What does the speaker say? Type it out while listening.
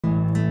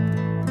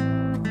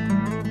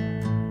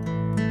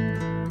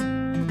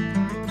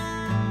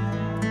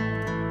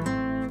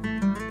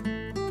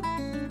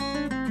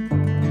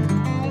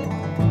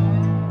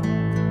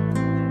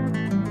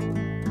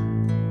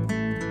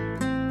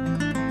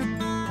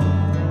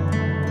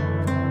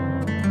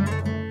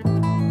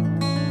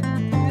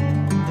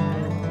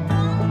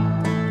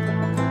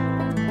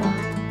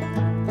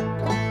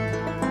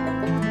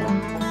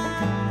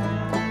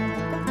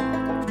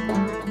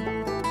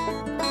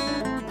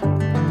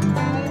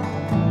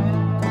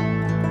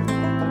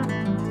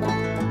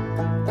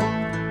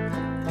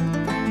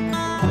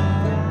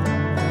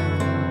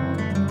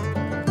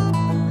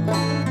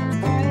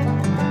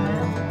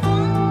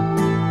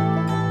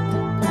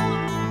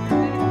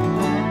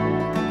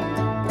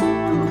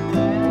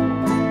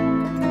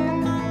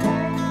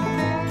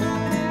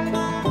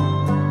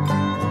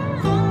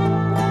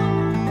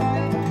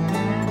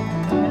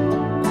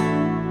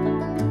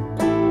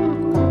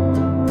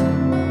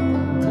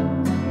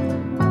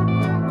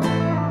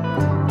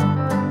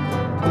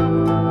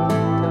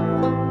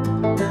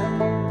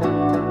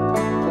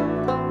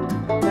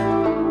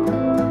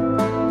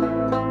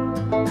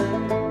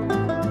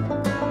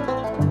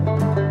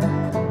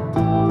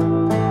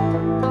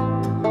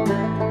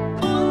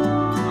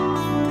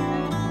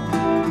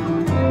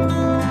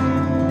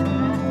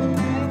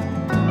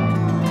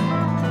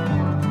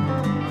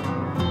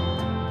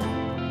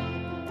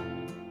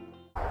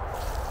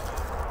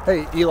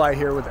Hey, Eli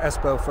here with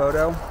Espo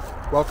Photo.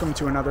 Welcome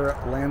to another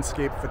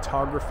landscape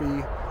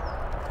photography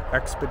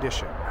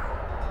expedition.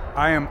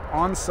 I am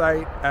on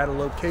site at a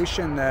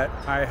location that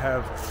I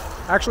have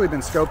actually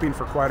been scoping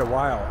for quite a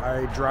while.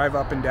 I drive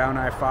up and down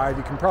I-5.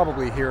 You can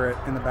probably hear it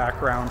in the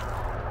background.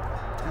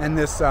 And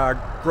this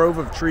grove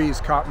of trees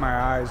caught my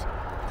eyes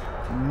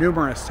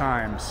numerous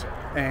times.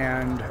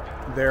 And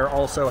there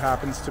also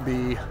happens to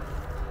be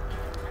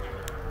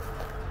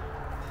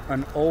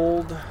an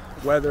old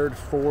weathered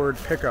Ford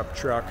pickup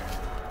truck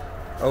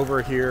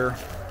over here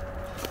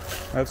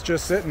that's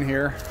just sitting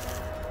here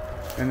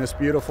in this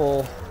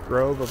beautiful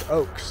grove of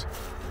oaks.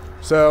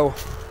 So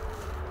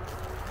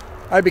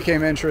I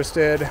became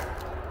interested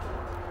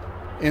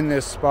in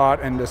this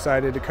spot and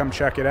decided to come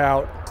check it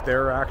out.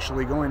 They're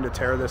actually going to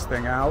tear this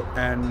thing out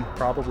and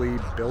probably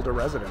build a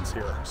residence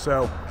here.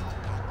 So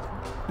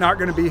not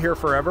going to be here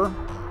forever.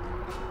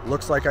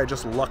 Looks like I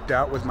just lucked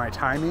out with my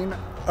timing.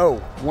 Oh,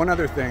 one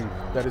other thing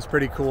that is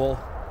pretty cool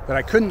that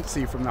I couldn't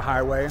see from the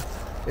highway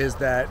is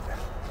that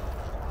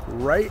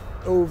right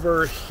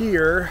over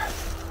here,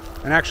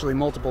 and actually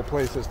multiple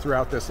places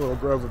throughout this little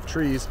grove of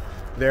trees,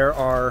 there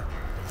are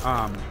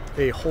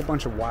a whole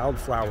bunch of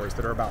wildflowers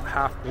that are about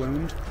half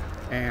bloomed,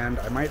 and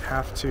I might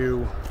have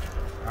to,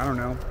 I don't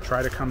know,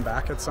 try to come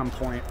back at some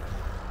point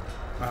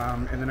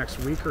in the next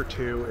week or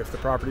two if the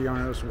property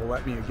owners will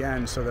let me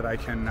again, so that I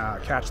can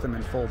catch them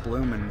in full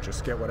bloom and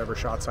just get whatever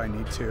shots I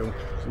need to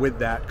with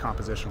that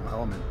compositional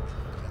element.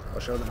 I'll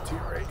show them to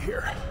you right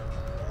here.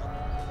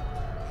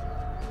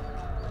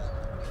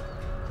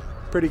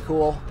 Pretty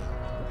cool.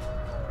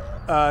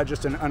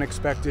 Just an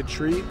unexpected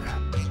treat.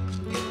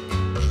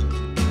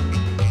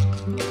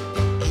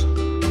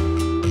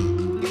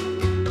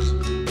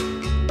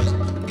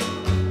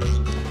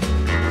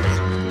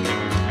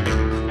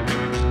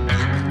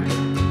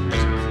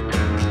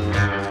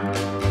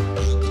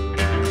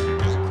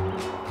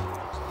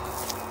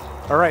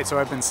 All right, so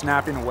I've been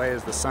snapping away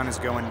as the sun is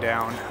going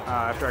down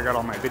after I got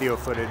all my video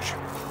footage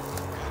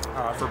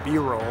for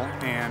B-roll,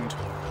 and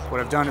what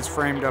I've done is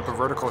framed up a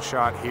vertical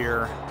shot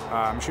here.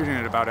 I'm shooting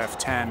at about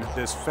f10.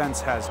 This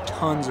fence has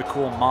tons of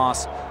cool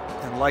moss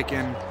and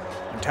lichen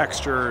and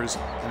textures,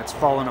 and it's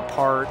fallen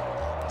apart.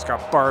 It's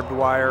got barbed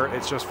wire.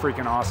 It's just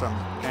freaking awesome.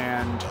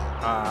 And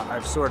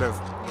I've sort of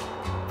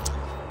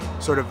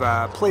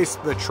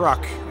placed the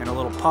truck in a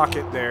little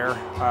pocket there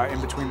in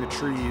between the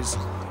trees.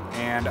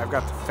 And I've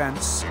got the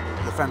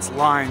fence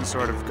line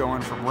sort of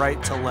going from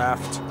right to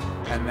left,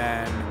 and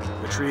then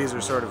the trees are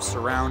sort of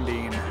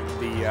surrounding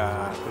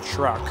the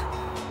truck.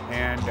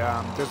 And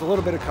there's a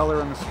little bit of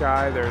color in the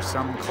sky. There's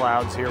some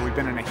clouds here. We've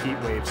been in a heat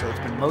wave, so it's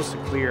been mostly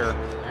clear,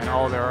 and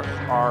all there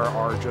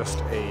are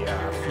just a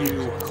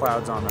few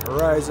clouds on the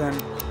horizon.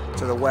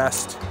 To the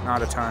west,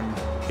 not a ton.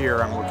 Here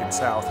I'm looking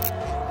south.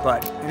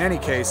 But in any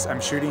case, I'm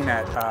shooting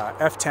at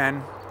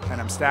f10, and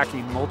I'm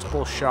stacking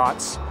multiple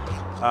shots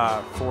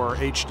for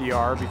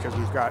HDR because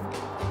we've got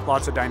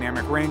lots of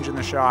dynamic range in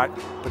the shot,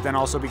 but then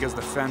also because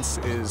the fence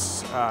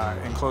is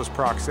in close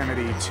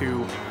proximity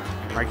to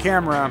my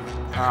camera,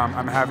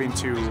 I'm having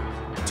to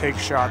take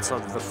shots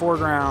of the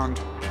foreground,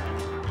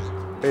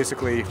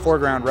 basically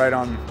foreground right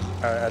on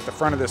at the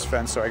front of this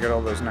fence, so I get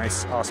all those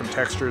nice awesome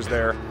textures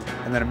there,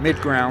 and then a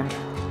midground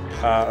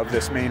of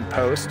this main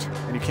post,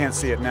 and you can't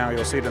see it now,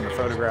 you'll see it in the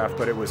photograph,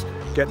 but it was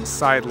getting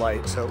side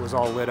light, so it was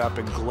all lit up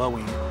and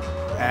glowing,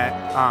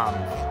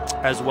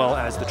 as well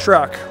as the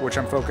truck, which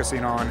I'm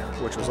focusing on,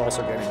 which was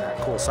also getting that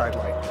cool side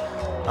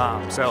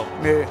light. So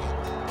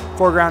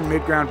foreground,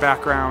 midground,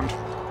 background,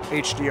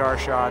 HDR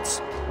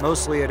shots,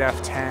 mostly at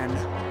f10,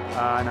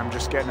 and I'm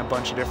just getting a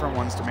bunch of different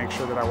ones to make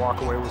sure that I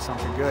walk away with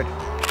something good.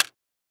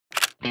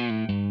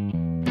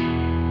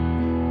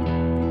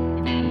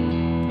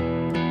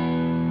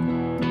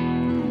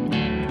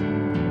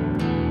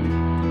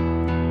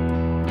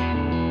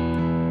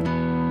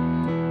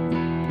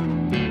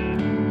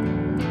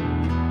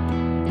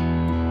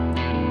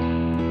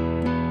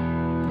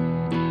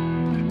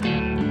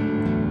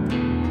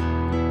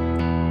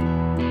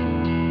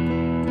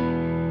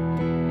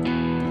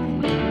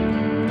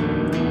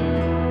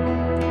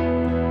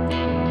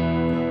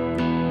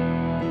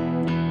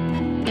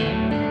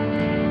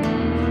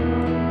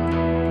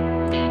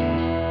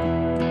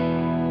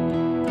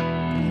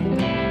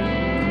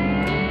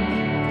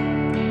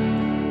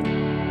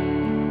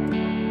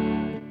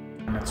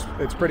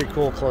 It's pretty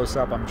cool close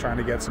up. I'm trying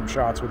to get some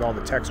shots with all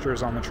the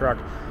textures on the truck.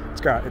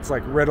 It's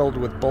like riddled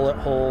with bullet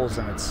holes,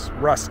 and it's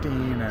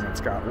rusting, and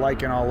it's got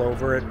lichen all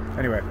over it.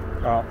 Anyway,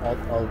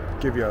 I'll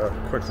give you a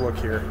quick look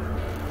here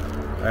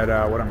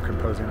at what I'm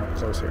composing up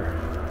close here.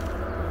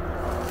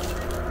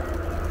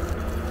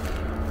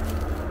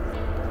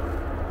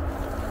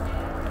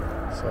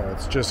 So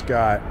it's just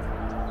got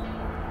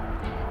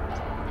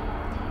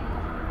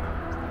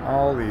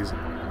all these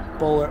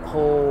bullet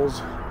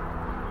holes.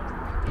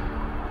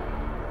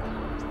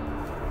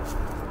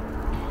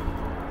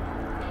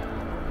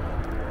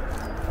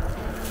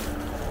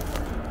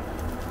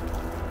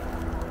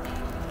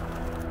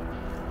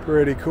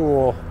 Pretty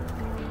cool.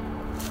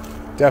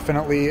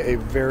 Definitely a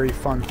very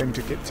fun thing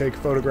to take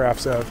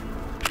photographs of.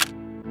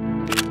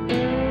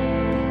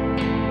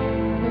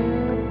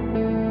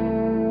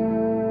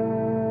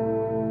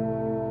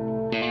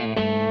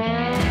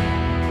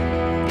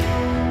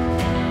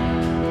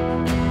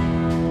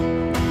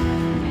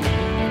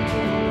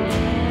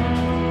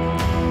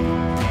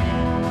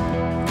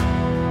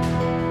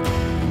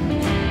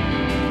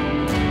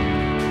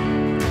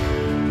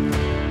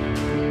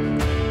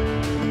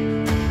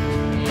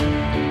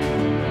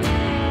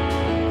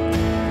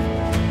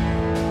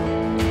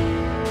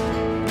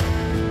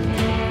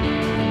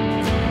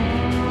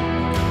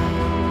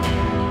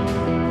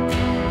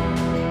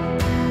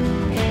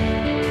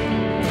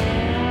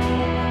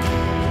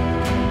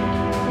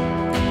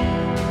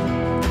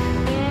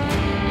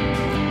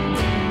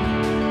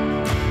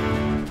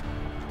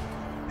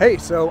 Hey,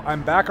 so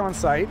I'm back on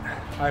site.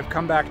 I've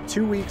come back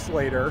 2 weeks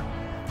later,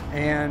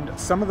 and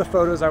some of the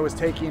photos I was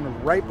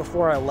taking right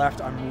before I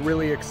left, I'm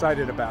really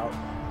excited about.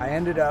 I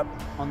ended up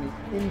on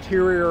the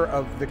interior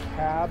of the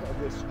cab of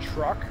this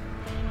truck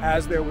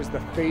as there was the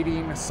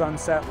fading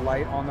sunset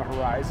light on the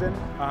horizon,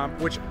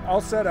 which I'll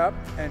set up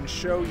and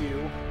show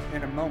you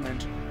in a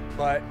moment.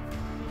 But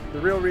the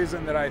real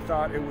reason that I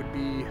thought it would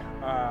be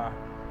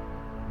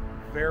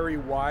very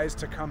wise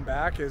to come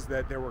back is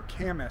that there were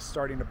Camas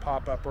starting to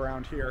pop up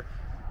around here.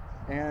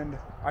 And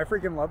I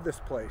freaking love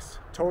this place.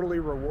 Totally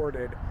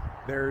rewarded.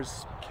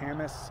 There's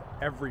Camas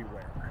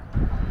everywhere.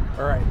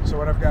 All right, so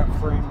what I've got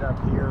framed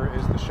up here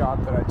is the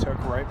shot that I took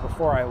right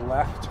before I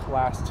left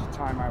last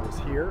time I was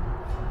here.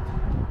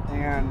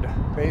 And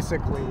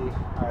basically,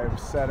 I've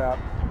set up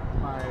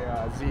my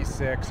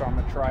Z6 on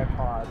the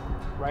tripod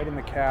right in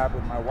the cab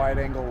with my wide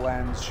angle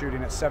lens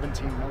shooting at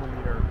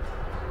 17mm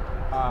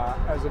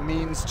as a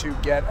means to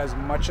get as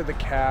much of the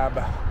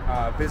cab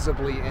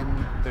visibly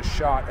in the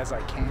shot as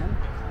I can.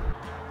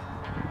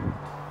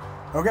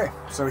 Okay,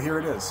 so here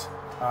it is.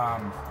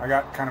 I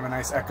got kind of a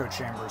nice echo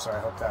chamber, so I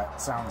hope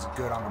that sounds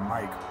good on the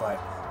mic,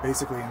 but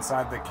basically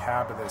inside the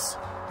cab of this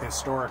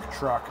historic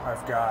truck,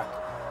 I've got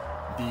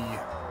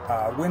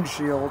the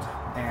windshield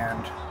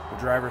and the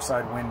driver's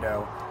side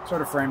window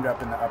sort of framed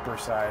up in the upper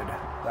side,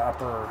 the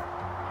upper,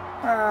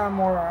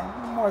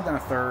 more than a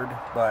third,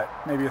 but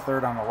maybe a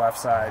third on the left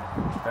side,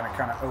 then it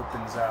kind of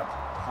opens up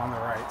on the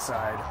right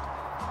side.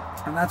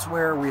 And that's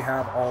where we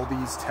have all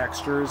these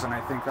textures, and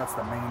I think that's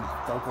the main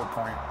focal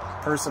point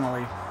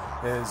personally,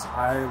 is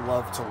I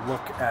love to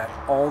look at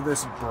all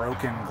this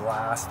broken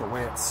glass, the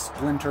way it's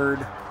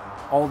splintered,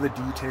 all the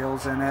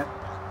details in it,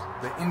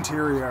 the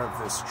interior of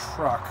this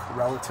truck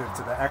relative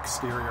to the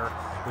exterior.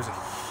 There's a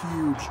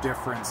huge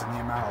difference in the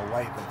amount of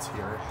light that's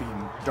here, it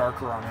being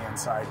darker on the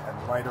inside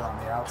and lighter on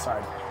the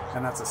outside,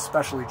 and that's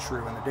especially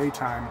true in the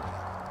daytime,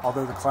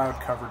 although the cloud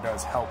cover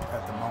does help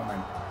at the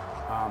moment.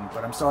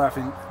 But I'm still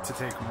having to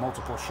take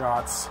multiple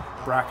shots,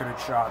 bracketed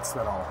shots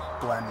that I'll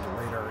blend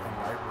later in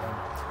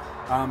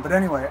Lightroom. But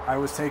anyway, I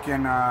was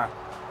taking a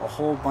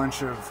whole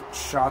bunch of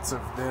shots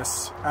of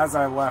this as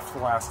I left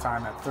the last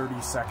time at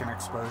 30-second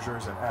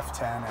exposures at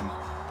f10, and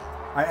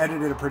I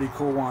edited a pretty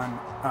cool one,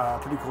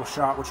 pretty cool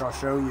shot, which I'll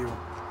show you.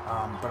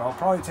 But I'll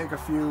probably take a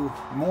few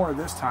more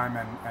this time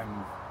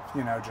and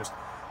you know, just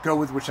go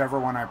with whichever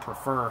one I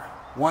prefer.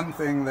 One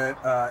thing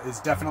that is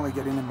definitely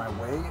getting in my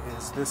way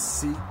is this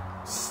seat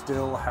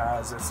still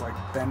has, it's like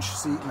bench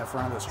seat in the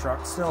front of this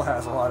truck, still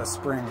has a lot of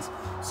springs,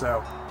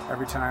 so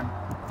every time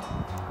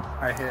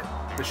I hit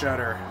the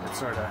shutter it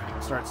sort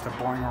of starts to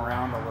boing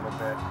around a little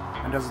bit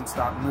and doesn't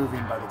stop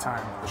moving by the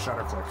time the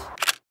shutter clicks.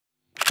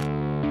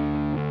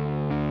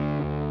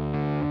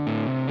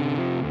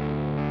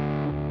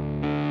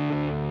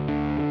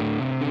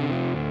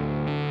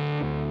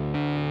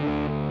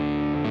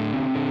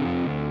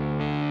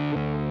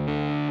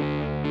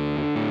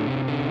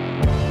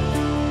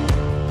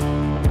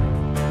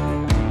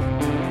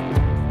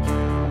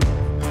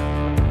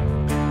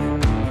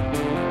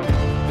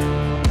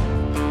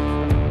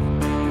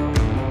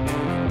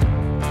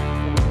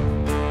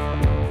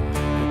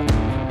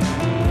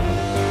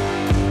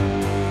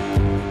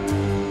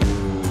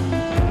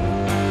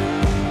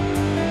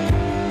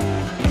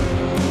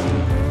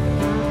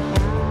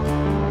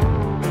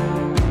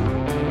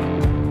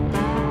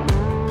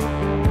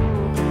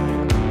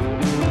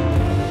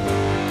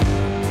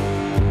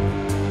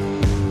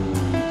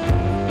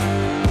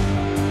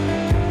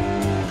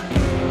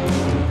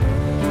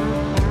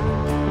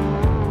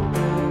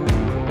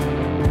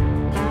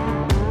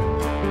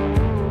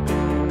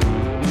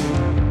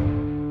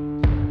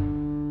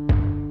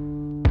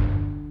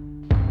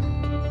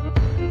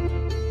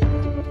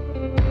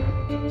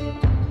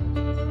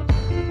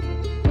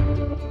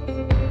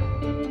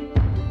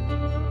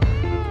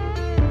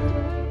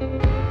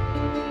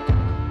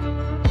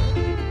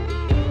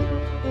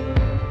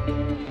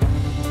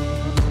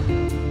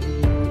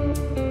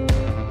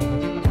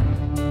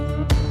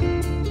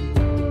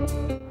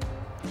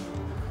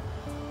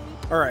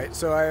 Alright,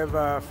 so I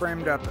have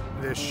framed up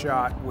this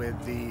shot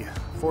with the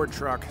Ford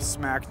truck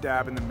smack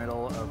dab in the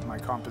middle of my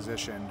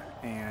composition,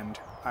 and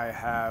I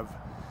have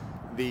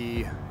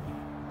the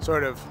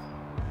sort of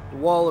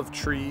wall of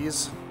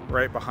trees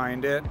right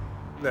behind it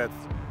that's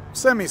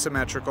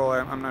semi-symmetrical.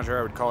 I'm not sure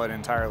I would call it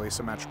entirely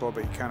symmetrical,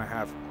 but you kind of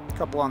have a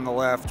couple on the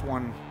left,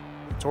 one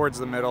towards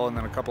the middle, and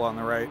then a couple on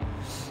the right.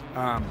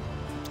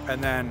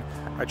 And then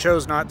I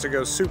chose not to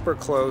go super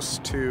close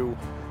to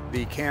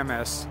the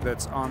Camas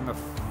that's on the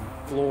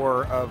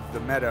floor of the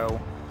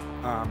meadow,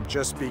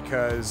 just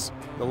because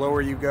the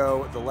lower you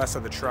go, the less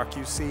of the truck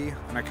you see,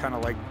 and I kind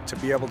of like to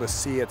be able to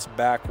see its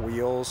back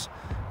wheels.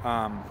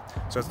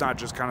 So it's not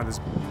just kind of this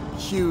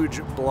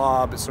huge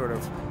blob sort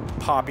of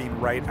popping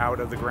right out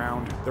of the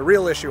ground. The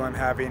real issue I'm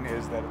having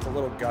is that it's a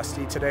little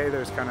gusty today.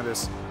 There's kind of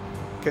this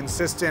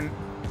consistent,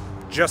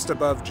 just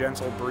above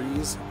gentle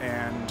breeze,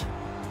 and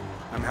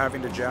I'm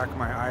having to jack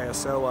my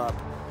ISO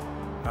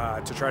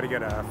up to try to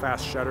get a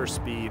fast shutter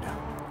speed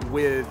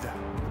with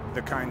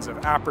the kinds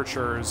of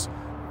apertures,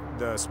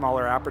 the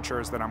smaller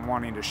apertures that I'm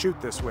wanting to shoot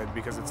this with,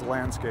 because it's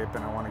landscape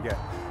and I want to get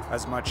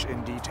as much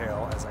in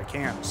detail as I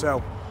can.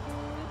 So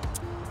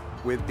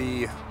with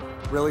the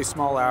really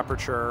small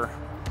aperture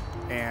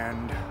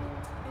and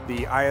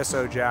the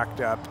ISO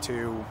jacked up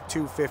to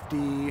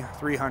 250,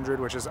 300,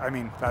 which is, I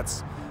mean,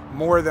 that's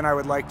more than I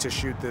would like to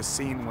shoot this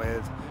scene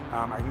with.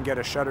 I can get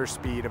a shutter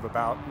speed of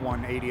about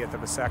 1/80th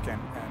of a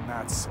second, and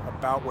that's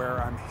about where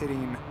I'm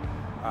hitting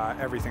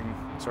everything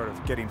sort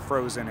of getting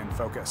frozen in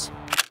focus.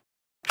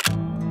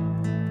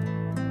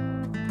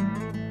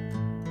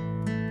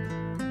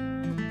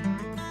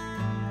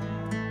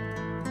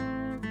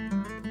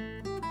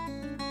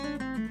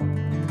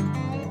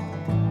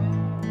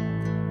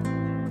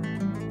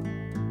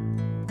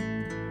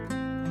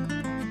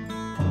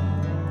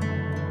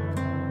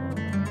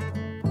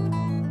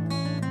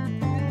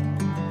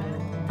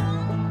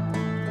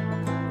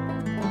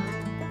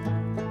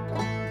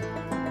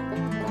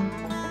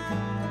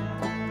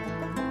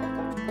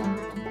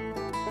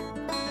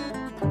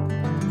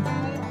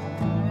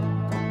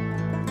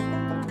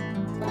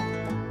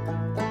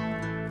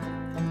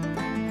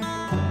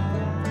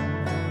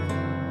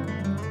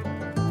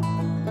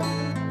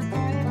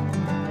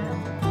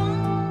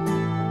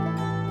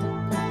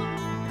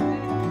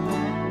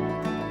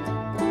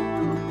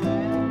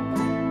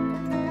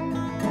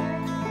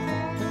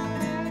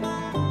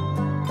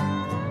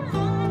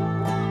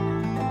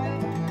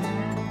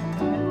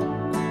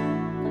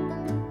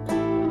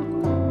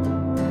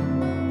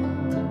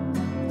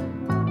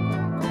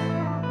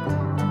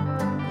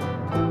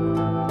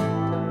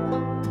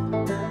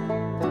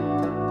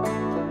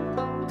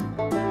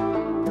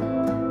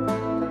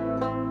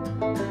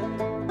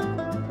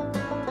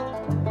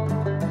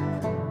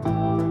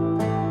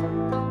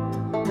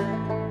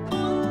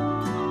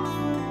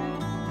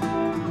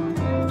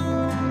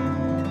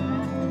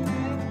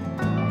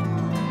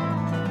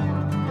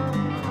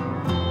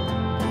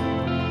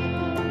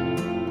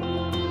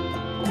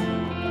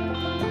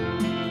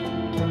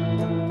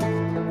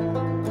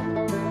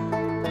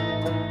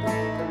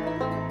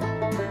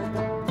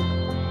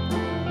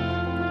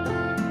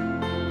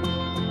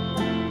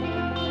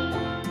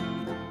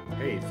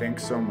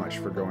 Thanks so much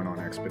for going on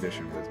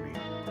expedition with me.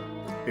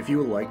 If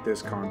you like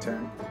this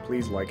content,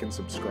 please like and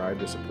subscribe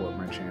to support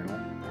my channel,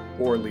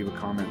 or leave a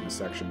comment in the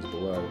sections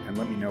below and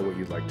let me know what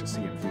you'd like to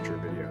see in future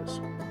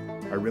videos.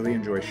 I really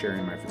enjoy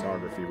sharing my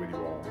photography with you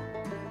all.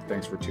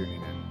 Thanks for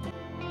tuning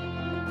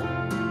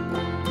in.